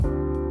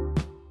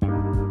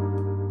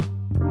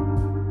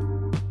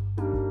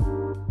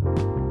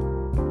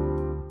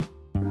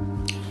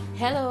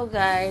Hello,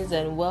 guys,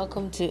 and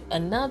welcome to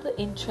another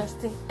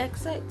interesting,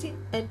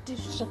 exciting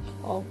edition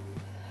of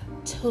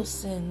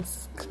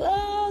Tosin's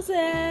Closet.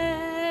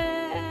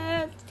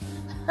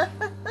 I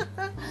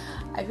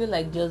feel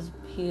like just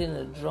hitting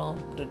a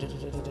drum.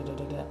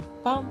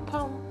 Pam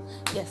pam.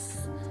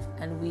 Yes,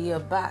 and we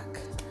are back.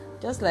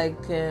 Just like,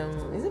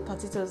 is it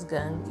Patito's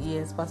gang?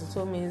 Yes,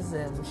 Patitomi's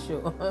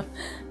show.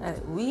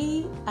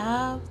 We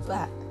are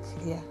back.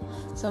 Yeah,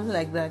 something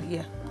like that.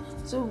 Yeah.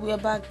 So we are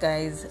back,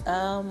 guys.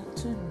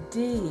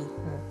 Today,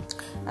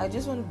 I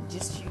just want to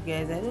gist you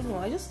guys. I don't know.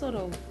 I just thought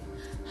of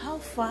how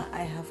far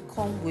I have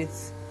come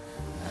with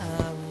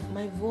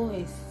my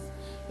voice.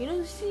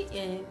 You see,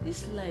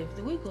 this life,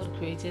 the way God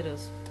created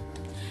us,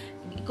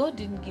 God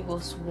didn't give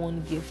us one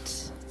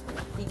gift.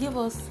 He gave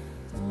us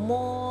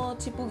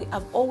multiple.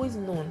 I've always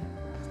known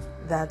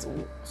that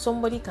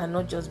somebody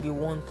cannot just be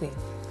one thing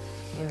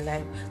in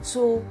life.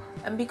 So,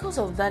 and because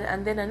of that,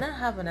 and then I now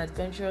have an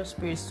adventurous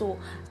spirit, so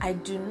I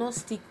do not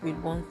stick with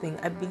one thing.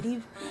 I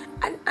believe,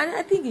 and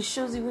I think it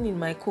shows even in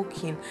my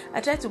cooking.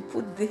 I try to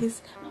put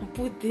this and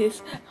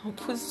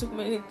put so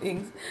many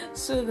things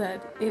so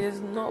that it is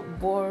not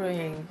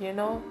boring. You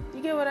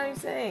get what I'm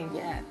saying?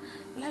 Yeah,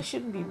 life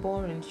shouldn't be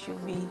boring. It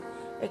should be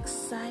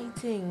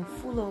exciting,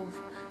 full of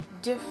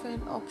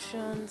different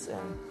options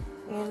and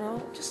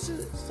just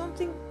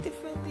something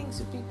different things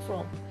to pick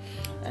from,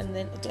 and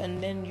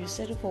then you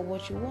settle for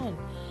what you want.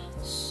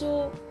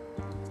 So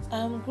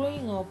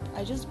growing up,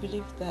 I just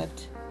believe that,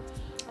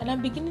 and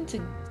I'm beginning to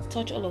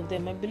touch all of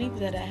them. I believe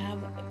that I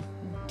have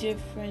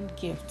different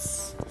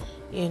gifts,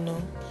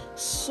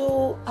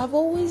 so I've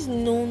always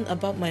known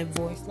about my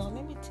voice. Now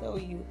let me tell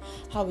you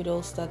how it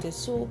all started.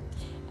 So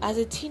as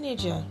a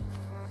teenager,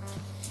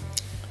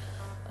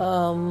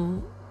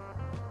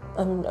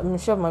 I'm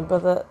sure my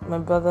brother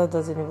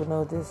doesn't even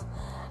know this.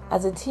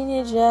 As a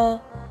teenager,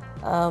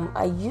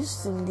 I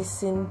used to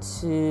listen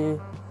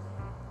to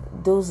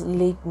those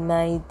late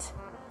night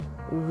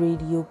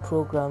radio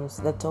programs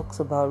that talks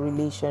about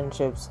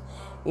relationships.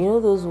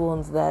 Those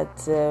ones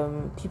that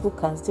people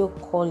can still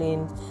call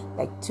in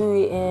like 2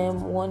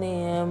 a.m., 1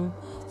 a.m.,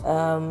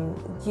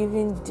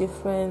 giving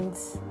different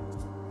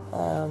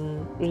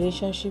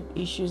relationship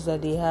issues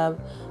that they have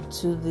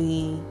to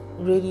the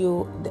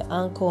radio, the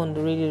anchor on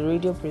the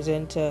radio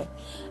presenter,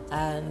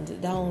 and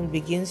that one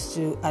begins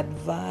to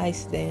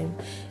advise them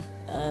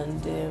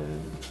and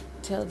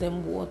tell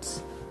them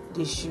what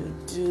they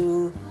should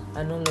do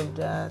and all of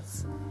that.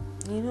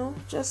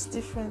 Just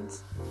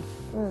different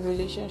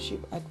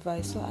relationship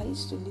advice. So I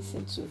used to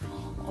listen to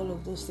all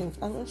of those things,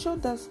 and I'm sure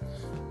that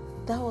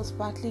was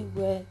partly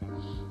where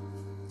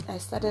I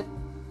thought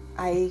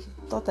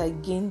I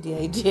gained the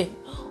idea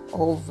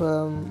of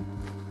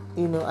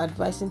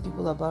advising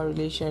people about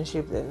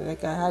relationships.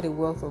 Like, I had a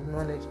wealth of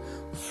knowledge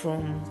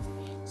from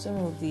some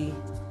of the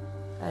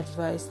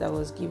advice that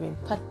was given,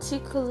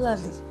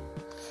 particularly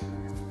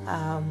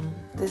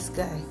this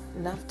guy,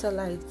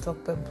 Naftali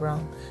Tokpe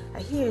Brown. I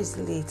hear he's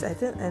late. I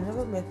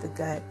never met the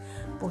guy,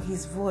 but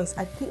his voice,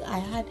 I think I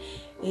had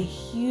a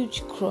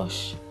huge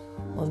crush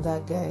on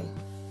that guy.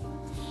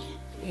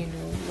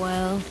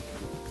 While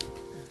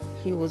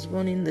he was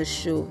running the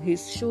show,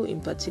 his show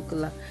in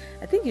particular,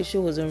 I think his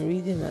show was on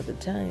Rhythm at the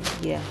time.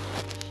 Yeah.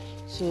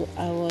 So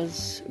I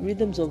was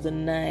Rhythms of the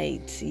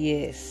Night.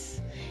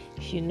 Yes.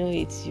 If you know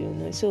it, you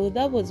know. So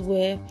that was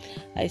where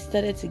I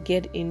started to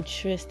get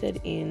interested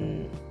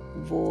in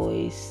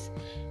voice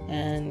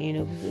and,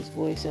 people's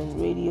voice on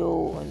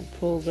radio, on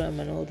program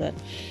and all that.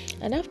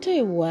 And after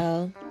a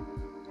while,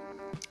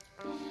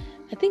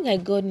 I think I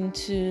got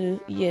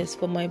into,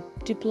 for my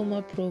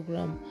diploma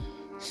program.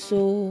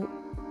 So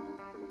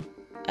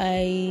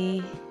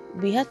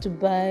we had to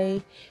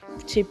buy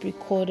tape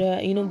recorder,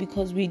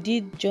 because we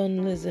did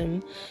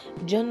journalism.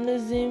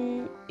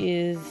 Journalism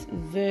is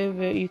very,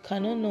 very, you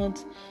cannot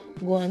not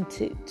go and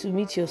to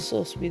meet your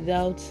source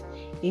without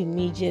a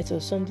midget or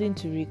something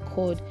to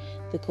record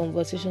the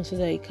conversation so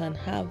that you can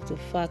have the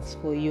facts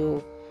for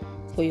your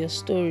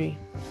story.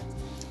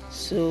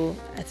 So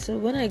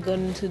when I got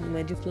into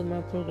my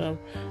diploma program,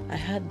 I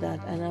had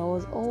that, and I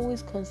was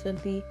always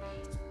constantly.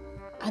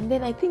 And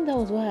then I think that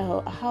was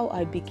how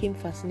I became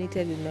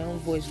fascinated with my own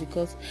voice,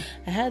 because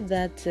I had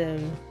that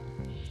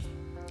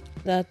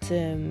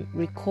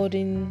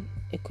recording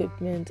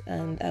equipment,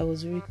 and I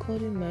was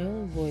recording my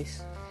own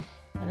voice,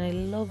 and I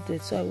loved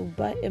it. So I would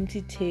buy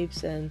empty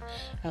tapes, and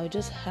I would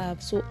just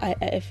have. So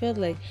I felt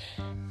like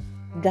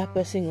that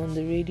person on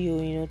the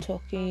radio,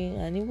 talking,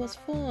 and it was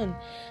fun.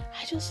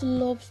 I just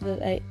loved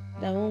that.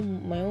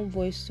 My own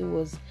voice too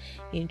was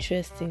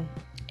interesting.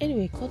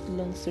 Anyway, cut the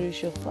long story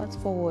short, fast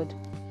forward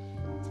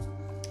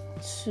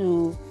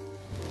to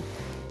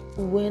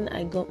when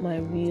I got my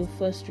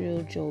first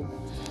real job.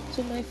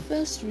 So my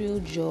first real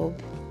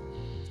job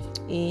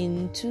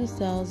in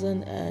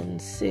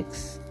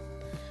 2006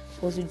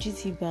 was with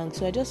GT Bank.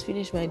 So I just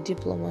finished my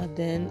diploma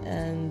then,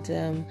 and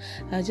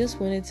I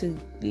just wanted to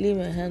lay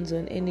my hands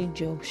on any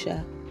job,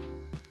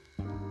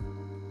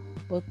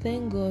 But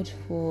thank God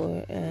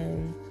for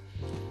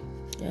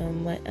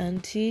my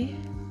auntie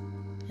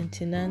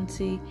Auntie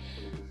Nancy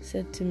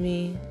said to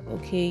me,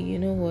 okay, you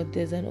know what,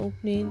 there's an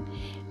opening.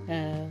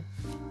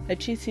 I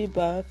cheated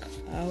back.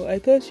 I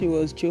thought she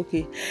was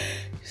joking.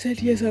 She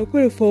said, yes, I'm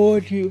going to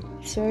forward you.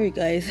 Sorry,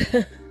 guys.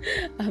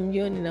 I'm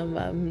yawning.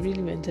 I'm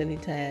really mentally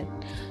tired.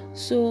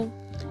 So,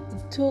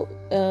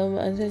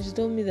 and then she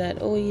told me that,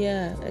 oh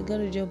yeah, I got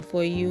a job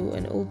for you,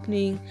 an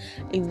opening.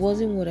 It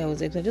wasn't what I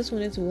was expecting. I just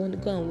wanted to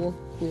go and work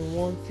with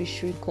one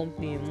fishery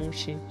company in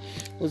Motion.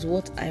 Was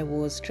what I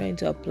was trying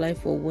to apply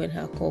for when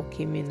her call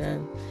came in.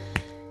 And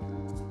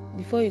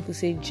before you could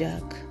say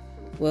Jack,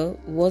 well,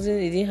 it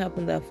didn't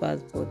happen that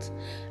fast, but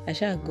I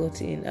sure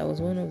got in. I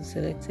was one of the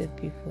selected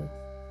people.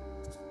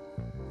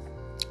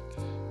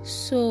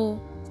 So,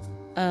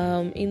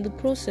 in the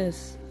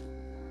process,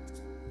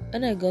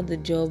 when I got the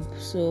job,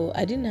 so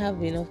I didn't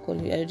have enough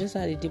qualification. I just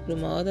had a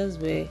diploma. Others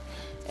were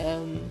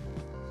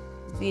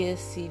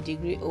BSc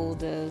degree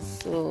holders,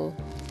 so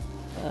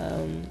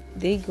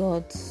they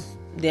got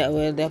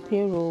their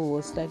payroll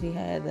was slightly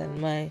higher than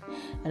mine,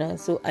 and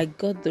so I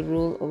got the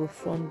role of a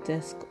front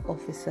desk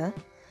officer.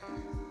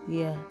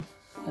 Yeah,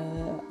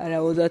 and I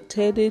was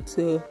attending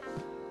to.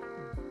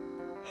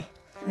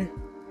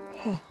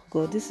 Oh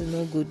God, this is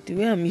not good. The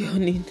way I'm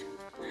yawning.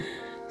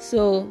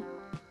 So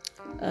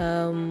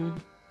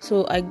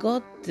I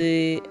got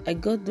the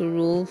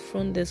role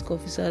front desk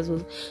officer as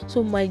well.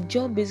 So my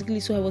job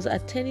basically, I was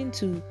attending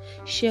to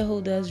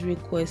shareholders'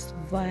 requests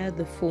via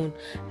the phone.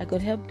 I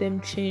could help them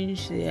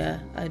change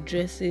their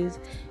addresses,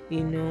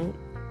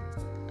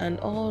 and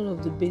all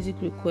of the basic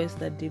requests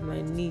that they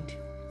might need.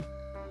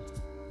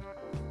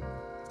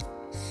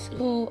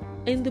 So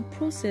in the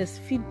process,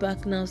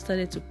 feedback now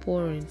started to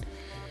pour in.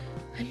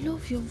 I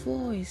love your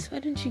voice. Why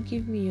don't you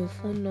give me your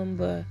phone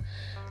number?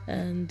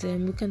 And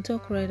we can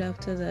talk right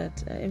after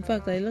that. In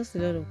fact, I lost a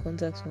lot of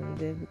contacts from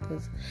there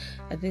because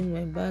I think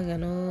my bag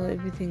and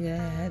everything I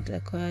had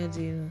acquired,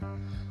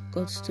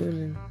 got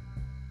stolen.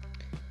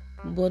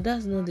 But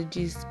that's not the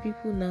gist.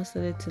 People now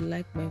started to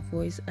like my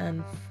voice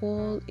and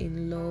fall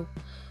in love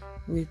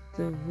with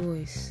the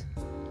voice.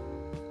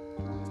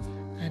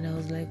 And I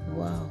was like,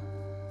 wow,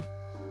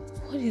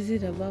 what is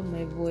it about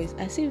my voice?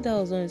 I see if that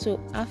was on it. So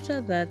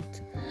after that,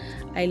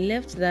 I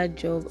left that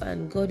job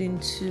and got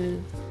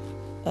into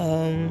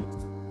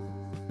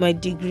my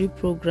degree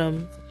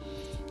program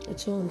at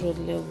 200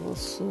 level.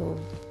 So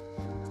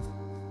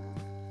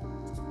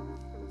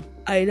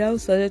I now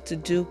started to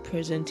do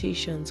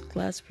presentations,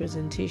 class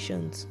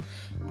presentations,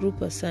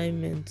 group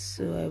assignments.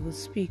 So I would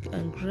speak,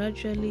 and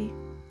gradually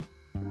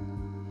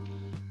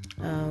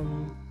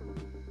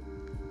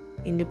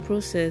in the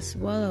process,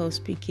 while I was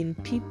speaking,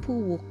 people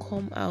will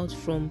come out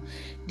from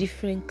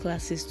different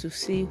classes to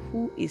say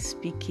who is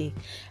speaking.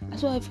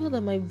 So I felt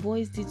that my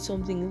voice did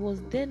something. It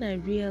was then I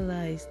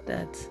realized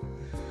that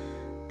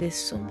there's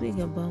something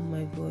about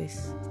my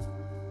voice.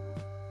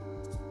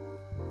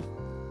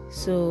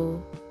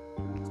 So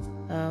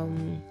I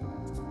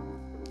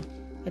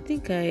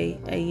think I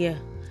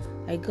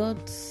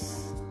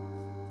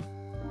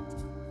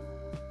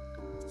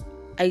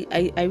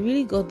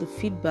really got the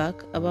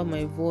feedback about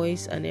my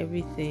voice and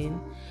everything,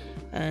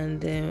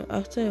 and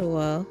after a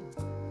while,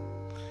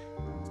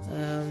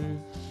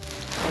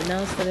 I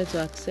now started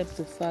to accept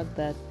the fact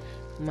that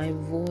my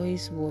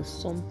voice was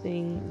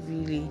something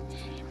really.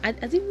 I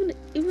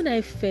even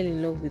I fell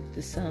in love with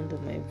the sound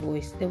of my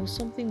voice. There was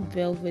something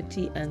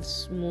velvety and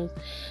smooth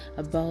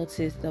about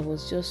it that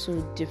was just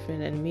so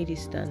different and made it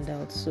stand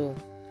out. So,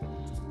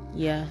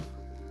 yeah,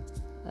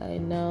 I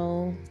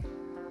now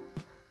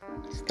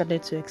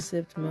started to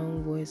accept my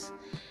own voice,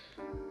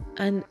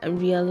 and I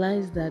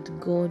realized that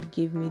God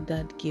gave me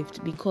that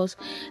gift, because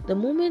the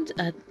moment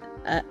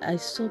I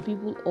saw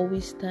people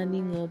always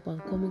standing up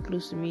and coming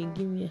close to me and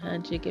giving me a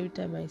handshake every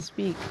time I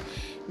speak,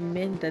 it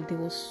meant that there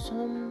was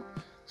some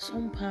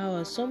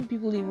power. Some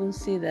people even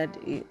say that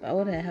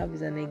what I have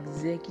is an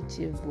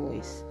executive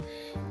voice,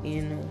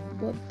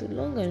 but the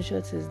long and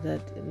short is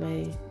that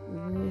my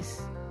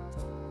voice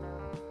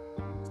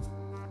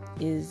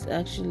is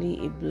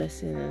actually a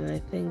blessing, and I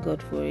thank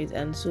God for it.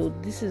 And so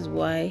this is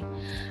why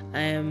I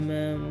am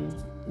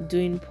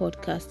doing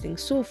podcasting.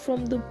 So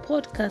from the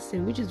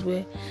podcasting, which is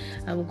where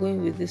I'm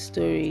going with this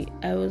story,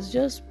 I was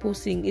just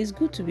posting. It's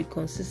good to be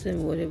consistent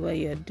with whatever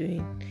you're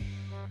doing,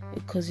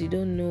 because you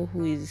don't know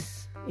who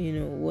is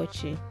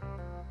watching.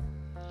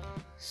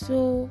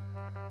 So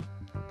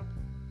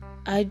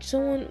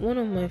one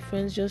of my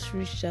friends just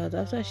reached out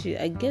after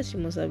I guess she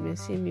must have been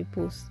seeing me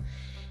post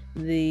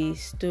the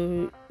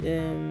story.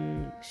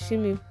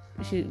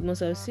 She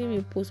must have seen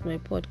me post my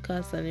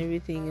podcast and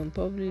everything, and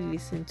probably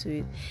listened to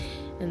it,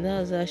 and that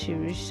was how she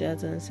reached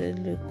out and said,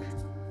 look,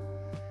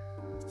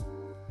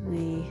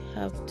 we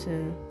have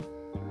to.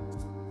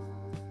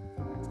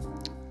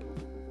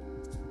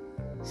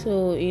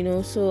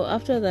 So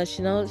after that,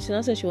 she now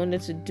said she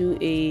wanted to do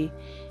a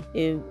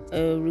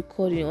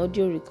recording,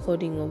 audio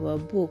recording of a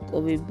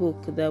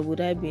book. That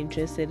would I be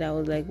interested? I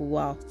was like,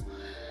 wow.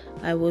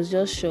 I was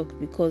just shocked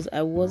because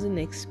I wasn't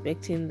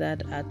expecting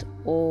that at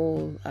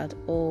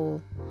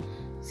all.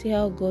 See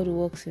how God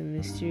works in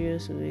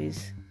mysterious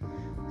ways.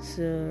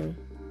 So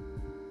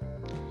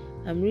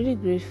I'm really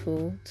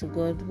grateful to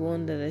God,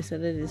 one, that I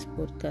started this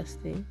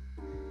podcasting,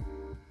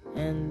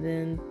 and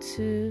then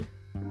two,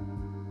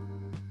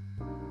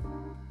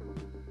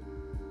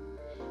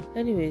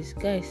 anyways,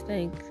 guys,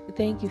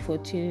 thank you for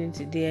tuning in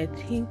today. I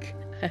think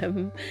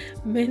I'm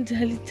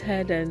mentally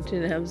tired and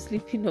drained. I'm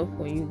sleeping off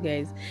on you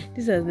guys.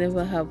 This has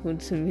never happened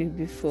to me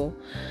before,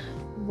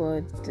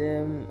 but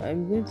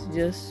I'm going to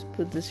just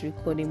put this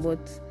recording.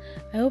 But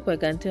I hope I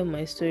can tell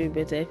my story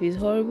better. If it's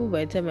horrible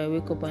by the time I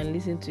wake up and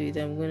listen to it,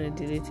 I'm going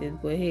to delete it.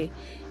 But hey,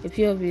 if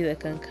you of you that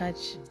can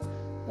catch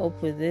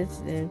up with it,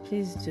 then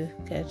please do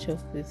catch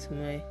up with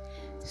my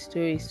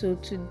story. So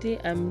today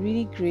I'm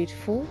really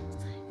grateful,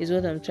 is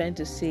what I'm trying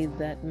to say,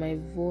 that my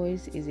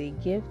voice is a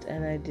gift,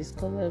 and I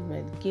discovered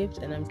my gift,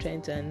 and I'm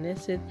trying to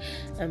harness it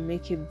and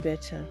make it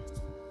better.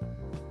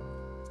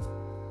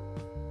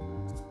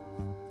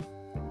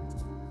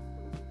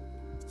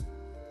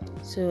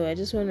 So I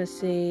just want to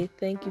say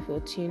thank you for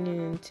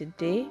tuning in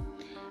today,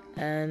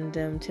 and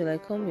till I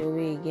come your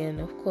way again,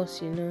 of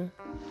course,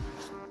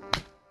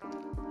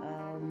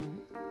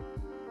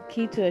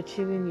 key to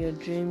achieving your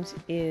dreams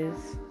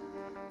is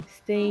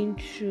staying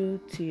true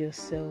to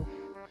yourself.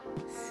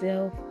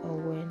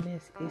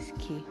 Self-awareness is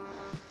key.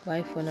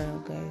 Bye for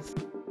now, guys.